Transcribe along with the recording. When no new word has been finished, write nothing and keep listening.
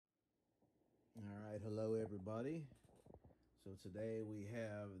Hello everybody. So today we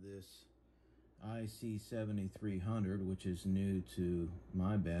have this IC-7300, which is new to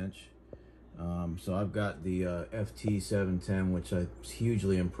my bench. So I've got the FT710, which I was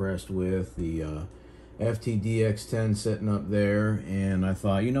hugely impressed with, the FTDX10 sitting up there, and I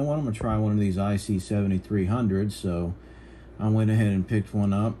thought, you know what, I'm gonna try one of these IC-7300s. So I went ahead and picked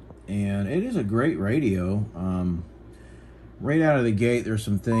one up, and it is a great radio. Right out of the gate, there's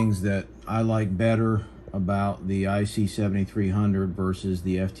some things that I like better about the IC-7300 versus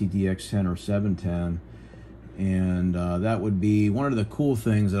the FTDX10 or 710. And that would be one of the cool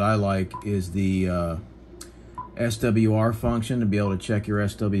things that I like is the SWR function, to be able to check your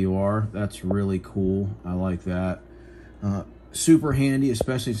SWR. That's really cool. I like that. Super handy,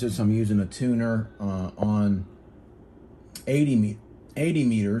 especially since I'm using a tuner on 80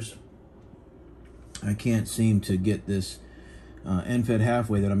 meters. I can't seem to get this end-fed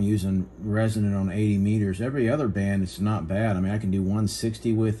halfway that I'm using resonant on 80 meters. Every other band, it's not bad. I mean, I can do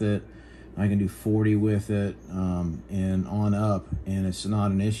 160 with it, I can do 40 with it, and on up, and it's not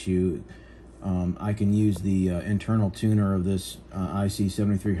an issue. I can use the internal tuner of this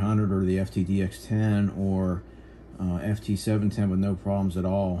IC-7300 or the FTDX10 or FT710 with no problems at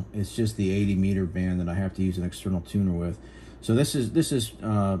all. It's just the 80 meter band that I have to use an external tuner with. So this is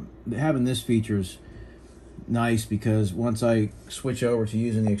having this feature is nice, because once I switch over to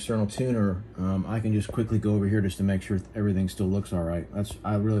using the external tuner, I can just quickly go over here just to make sure everything still looks all right.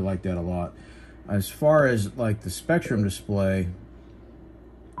 I really like that a lot. As far as like the spectrum display,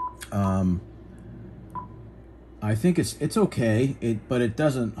 I think it's okay, but it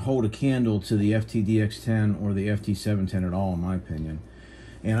doesn't hold a candle to the FTDX10 or the FT710 at all, in my opinion.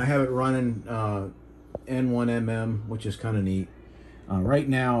 And I have it running N1mm, which is kind of neat. Right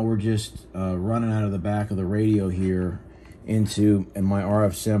now, we're just running out of the back of the radio here and my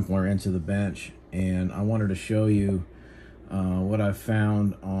RF sampler into the bench, and I wanted to show you what I've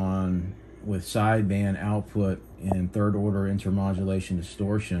found with sideband output in third order intermodulation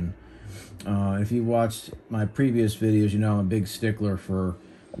distortion. If you watched my previous videos, you know I'm a big stickler for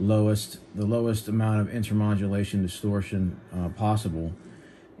the lowest amount of intermodulation distortion possible,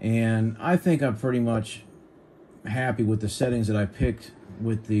 and I think I'm pretty much happy with the settings that I picked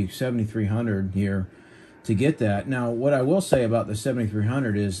with the 7300 here to get that. Now, what I will say about the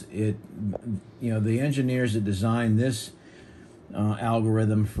 7300 is the engineers that designed this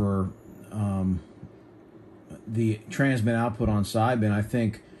algorithm for the transmit output on sideband, I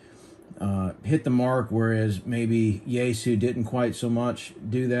think hit the mark, whereas maybe Yaesu didn't quite so much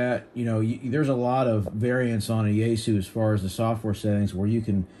do that. You know, there's a lot of variance on a Yaesu as far as the software settings, where you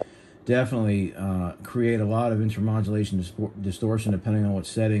can definitely create a lot of intermodulation distortion depending on what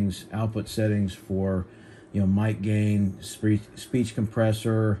settings, output settings for, mic gain, speech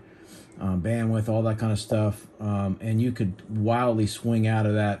compressor, bandwidth, all that kind of stuff. And you could wildly swing out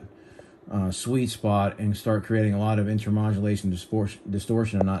of that sweet spot and start creating a lot of intermodulation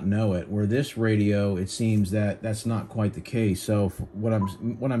distortion and not know it. Where this radio, it seems that that's not quite the case. So what I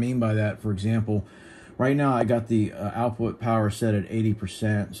mean by that, for example, right now I got the output power set at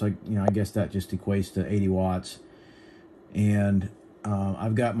 80%, so I guess that just equates to 80 watts. And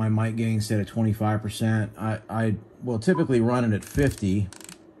I've got my mic gain set at 25%. I will typically run it at 50,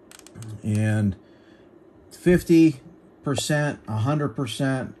 and 50%,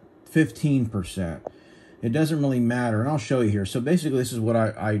 100%, 15%. It doesn't really matter, and I'll show you here. So basically, this is what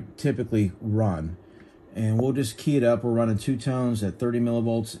I typically run, and we'll just key it up. We're running 2 tones at 30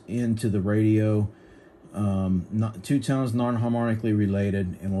 millivolts into the radio. 2 tones non-harmonically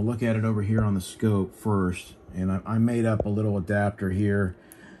related, and we'll look at it over here on the scope first. And I made up a little adapter here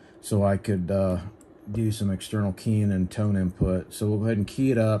so I could do some external keying and tone input. So we'll go ahead and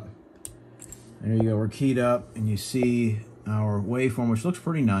key it up. There you go, we're keyed up, and you see our waveform, which looks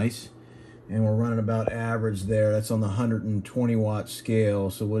pretty nice, and we're running about average there. That's on the 120 watt scale.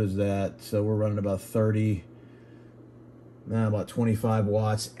 So what is that? So we're running about 25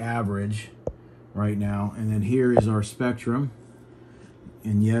 watts average right now. And then here is our spectrum,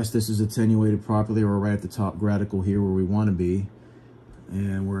 and yes, this is attenuated properly. We're right at the top gradical here where we want to be,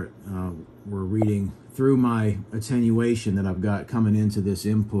 and we're reading through my attenuation that I've got coming into this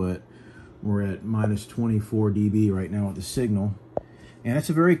input. We're at minus 24 dB right now at the signal, and it's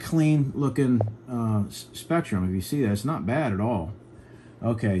a very clean looking spectrum. If you see that, it's not bad at all.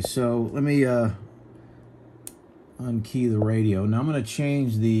 Okay, so let me unkey the radio. Now I'm going to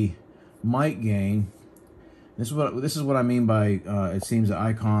change the mic gain. This is what I mean by it seems that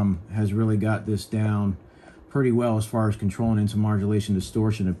ICOM has really got this down pretty well as far as controlling intermodulation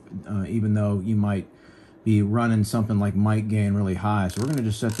distortion, even though you might be running something like mic gain really high. So we're going to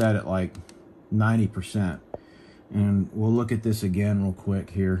just set that at like 90%. And we'll look at this again real quick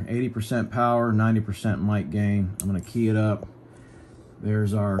here. 80% power, 90% mic gain. I'm going to key it up.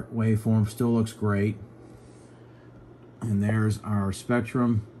 There's our waveform, still looks great. And there's our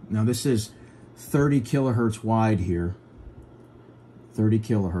spectrum. Now this is 30 kilohertz wide here. 30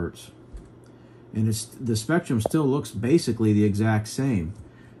 kilohertz. And the spectrum still looks basically the exact same.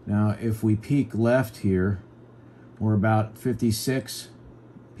 Now if we peak left here, we're about 56.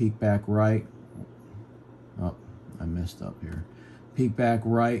 Peek back right. Oh, I messed up here. Peek back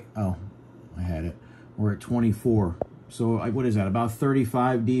right. Oh, I had it. We're at 24. So what is that? About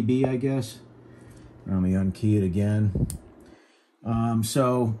 35 dB, I guess. Let me unkey it again.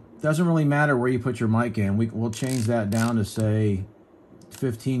 So it doesn't really matter where you put your mic in. We'll change that down to say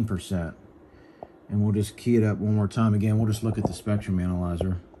 15%. And we'll just key it up one more time. Again, we'll just look at the spectrum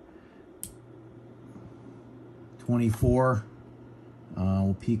analyzer. 24.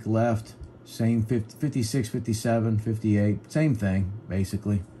 We'll peak left. Same 56, 57, 58. Same thing,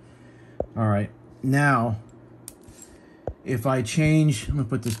 basically. All right. Now, if I change, I'm going to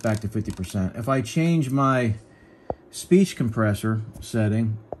put this back to 50%. If I change my speech compressor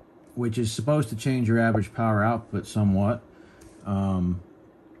setting, which is supposed to change your average power output somewhat,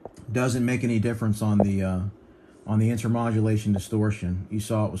 doesn't make any difference on the intermodulation distortion. You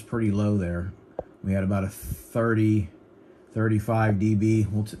saw it was pretty low there. We had about a 30, 35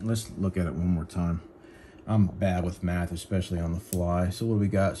 dB. Let's look at it one more time. I'm bad with math, especially on the fly. So what do we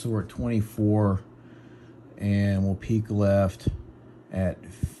got? So we're at 24, and we'll peak left at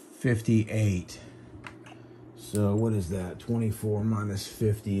 58. So what is that? 24 minus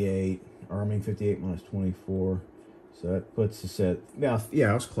 58, or I mean 58 minus 24. So that puts us at, yeah,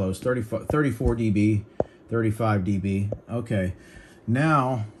 it was close, 34 dB, 35 dB. Okay,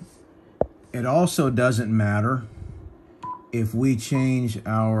 now it also doesn't matter if we change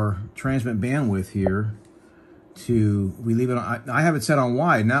our transmit bandwidth here to, we leave it on, I have it set on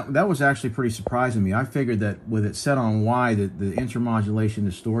wide. Now that was actually pretty surprising to me. I figured that with it set on wide, that the intermodulation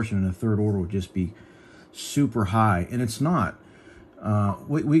distortion in the third order would just be super high, and it's not.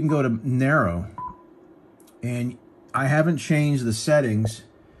 We can go to narrow, and I haven't changed the settings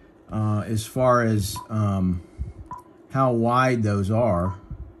as far as how wide those are.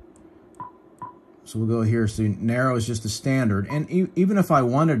 So we'll go here. So narrow is just a standard, and even if I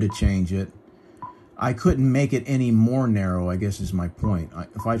wanted to change it, I couldn't make it any more narrow, I guess is my point.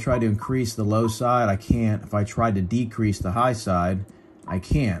 If I try to increase the low side, I can't. If I tried to decrease the high side, I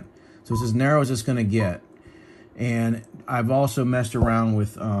can't. So it's as narrow as it's going to get. And I've also messed around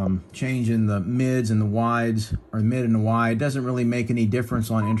with changing the mids and the wides, or mid and the wide. It doesn't really make any difference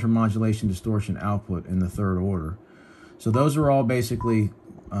on intermodulation distortion output in the third order. So those are all basically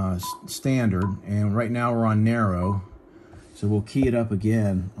standard. And right now we're on narrow. So we'll key it up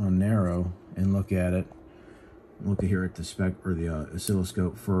again on narrow and look at it. Look here at the spec, or the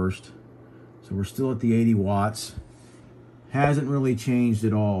oscilloscope first. So we're still at the 80 watts. Hasn't really changed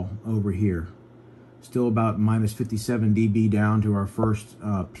at all over here. Still about minus 57 dB down to our first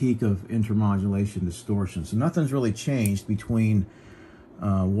peak of intermodulation distortion. So nothing's really changed between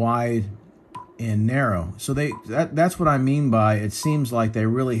wide and narrow. So that's what I mean by, it seems like they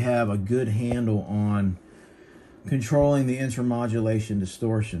really have a good handle on controlling the intermodulation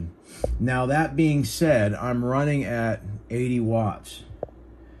distortion. Now that being said, I'm running at 80 watts.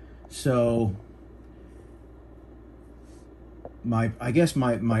 So I guess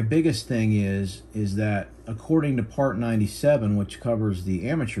my biggest thing is that according to Part 97, which covers the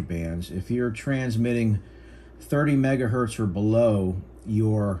amateur bands, if you're transmitting 30 megahertz or below,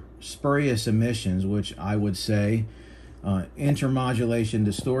 your spurious emissions, which I would say intermodulation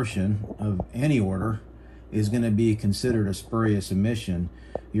distortion of any order, is going to be considered a spurious emission.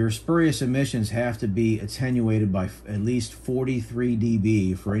 Your spurious emissions have to be attenuated by at least 43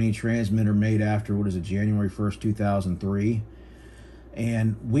 dB for any transmitter made after, what is it, January 1st, 2003.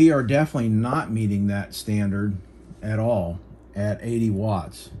 And we are definitely not meeting that standard at all at 80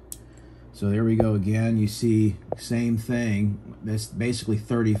 watts. So there we go again. You see, same thing. That's basically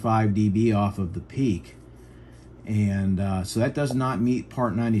 35 dB off of the peak. And so that does not meet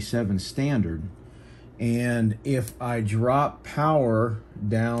Part 97 standard. And if I drop power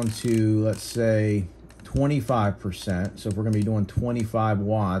down to, let's say, 25%, so if we're going to be doing 25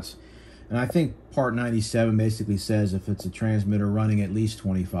 watts, and I think Part 97 basically says if it's a transmitter running at least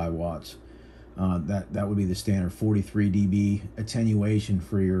 25 watts, that would be the standard, 43 dB attenuation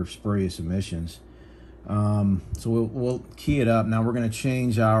for your spurious emissions. So we'll key it up. Now we're going to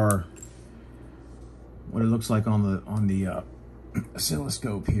change our, what it looks like on the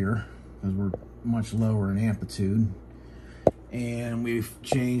oscilloscope here, because we're much lower in amplitude. And we've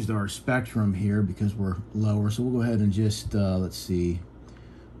changed our spectrum here because we're lower. So we'll go ahead and just, let's see,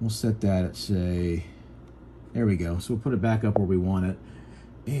 we'll set that at, say, there we go. So we'll put it back up where we want it.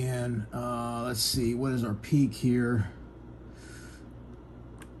 And let's see, what is our peak here?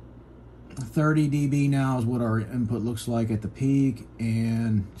 30 dB now is what our input looks like at the peak.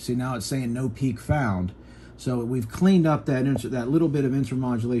 And see, now it's saying no peak found. So we've cleaned up that little bit of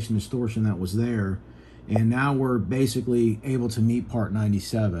intermodulation distortion that was there. And now we're basically able to meet part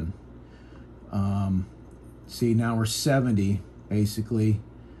 97. See, now we're 70, basically.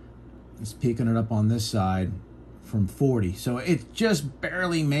 It's peaking it up on this side from 40. So it's just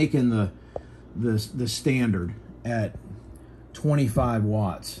barely making the standard at 25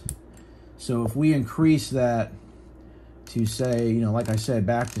 watts. So if we increase that to, say, you know, like I said,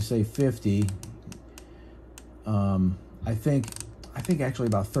 back to say 50, I think actually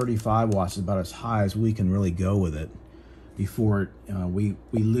about 35 watts is about as high as we can really go with it before we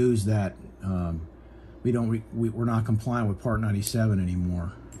lose that. We're not compliant with part 97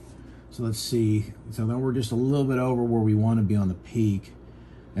 anymore. So let's see. So then we're just a little bit over where we want to be on the peak,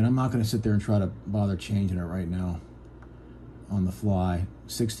 and I'm not going to sit there and try to bother changing it right now on the fly.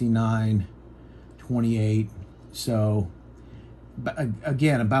 69, 28. So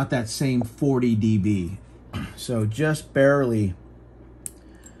again, about that same 40 dB. So just barely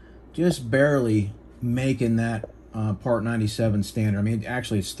making that part 97 standard. I mean,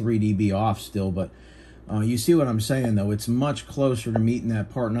 actually it's 3 dB off still, but you see what I'm saying though. It's much closer to meeting that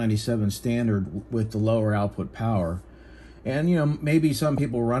part 97 standard with the lower output power. And you know, maybe some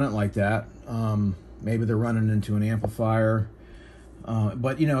people run it like that. Maybe they're running into an amplifier.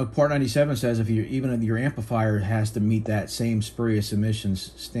 But you know, part 97 says even if your amplifier has to meet that same spurious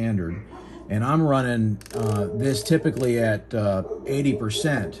emissions standard. And I'm running this typically at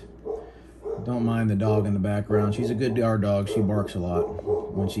 80%. Don't mind the dog in the background. She's a good guard dog. She barks a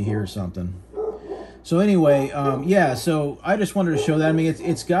lot when she hears something. So anyway, yeah, so I just wanted to show that. I mean,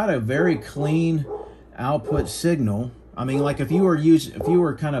 it's got a very clean output signal. I mean, like if you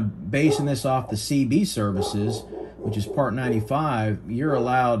were kind of basing this off the CB services, which is part 95, you're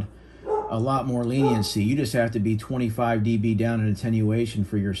allowed a lot more leniency. You just have to be 25 dB down in attenuation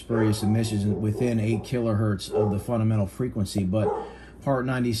for your spurious emissions within 8 kilohertz of the fundamental frequency. But part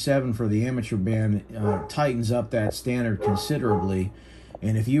 97 for the amateur band tightens up that standard considerably.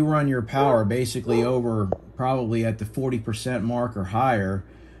 And if you run your power basically over probably at the 40% mark or higher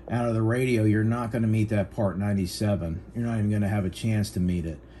out of the radio, you're not going to meet that part 97. You're not even going to have a chance to meet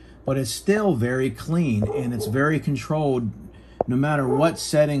it. But it's still very clean and it's very controlled no matter what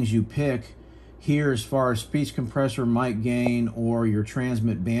settings you pick here as far as speech compressor, mic gain, or your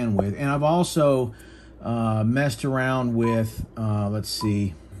transmit bandwidth. And I've also messed around with, let's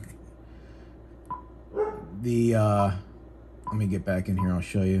see, let me get back in here, I'll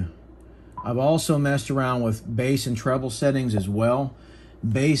show you. I've also messed around with bass and treble settings as well.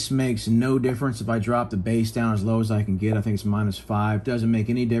 Bass makes no difference if I drop the bass down as low as I can get. I think it's -5. Doesn't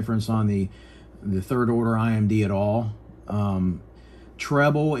make any difference on the third order IMD at all.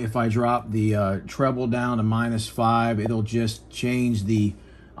 Treble, if I drop the treble down to -5, it'll just change the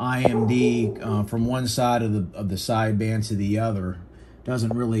IMD from one side of the sideband to the other.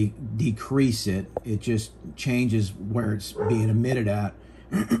 Doesn't really decrease it. It just changes where it's being emitted at.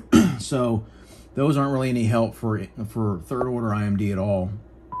 So those aren't really any help for third order IMD at all.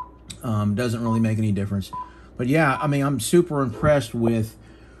 Doesn't really make any difference. But yeah, I mean, I'm super impressed with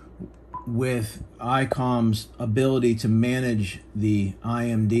ICOM's ability to manage the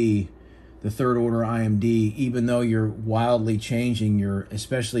IMD, the third order IMD, even though you're wildly changing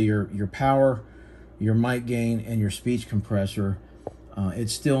especially your power, your mic gain, and your speech compressor.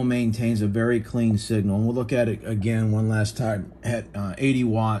 It still maintains a very clean signal. And we'll look at it again one last time at 80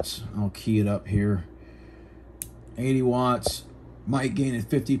 watts. I'll key it up here. 80 watts, mic gain at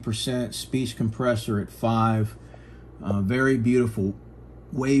 50%, speech compressor at 5. Very beautiful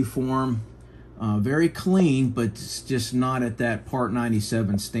waveform. Very clean, but it's just not at that part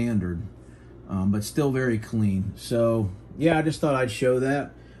 97 standard. But still very clean. So yeah, I just thought I'd show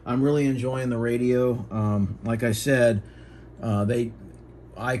that. I'm really enjoying the radio. Like I said,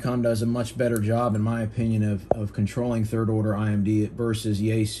 ICOM does a much better job, in my opinion, of controlling third order IMD versus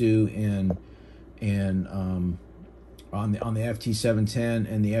Yaesu and on the FT710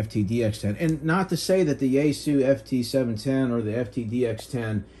 and the FT-DX10. And not to say that the Yaesu FT710 or the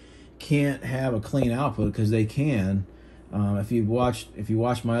FT-DX10 can't have a clean output, because they can. If you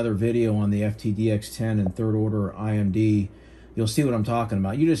watch my other video on the FT-DX10 and third order IMD, you'll see what I'm talking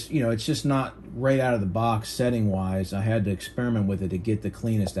about. It's just not right out of the box setting wise. I had to experiment with it to get the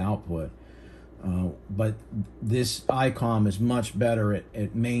cleanest output. But this ICOM is much better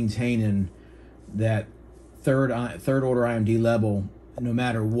at maintaining that third order IMD level, no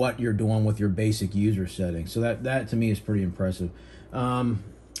matter what you're doing with your basic user settings. So that to me is pretty impressive.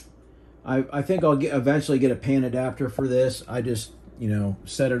 I think I'll eventually get a pan adapter for this. I just, you know,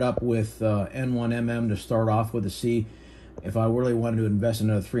 set it up with N1mm to start off with to see if I really wanted to invest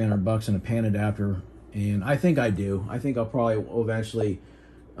another $300 in a pan adapter. And I think I do. I think I'll probably eventually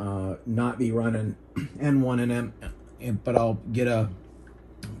not be running N1mm, but I'll get a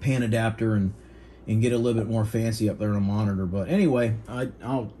pan adapter and get a little bit more fancy up there on a monitor. But anyway, I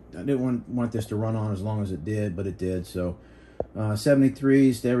didn't want this to run on as long as it did, but it did. So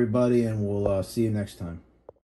 73s to everybody, and we'll see you next time.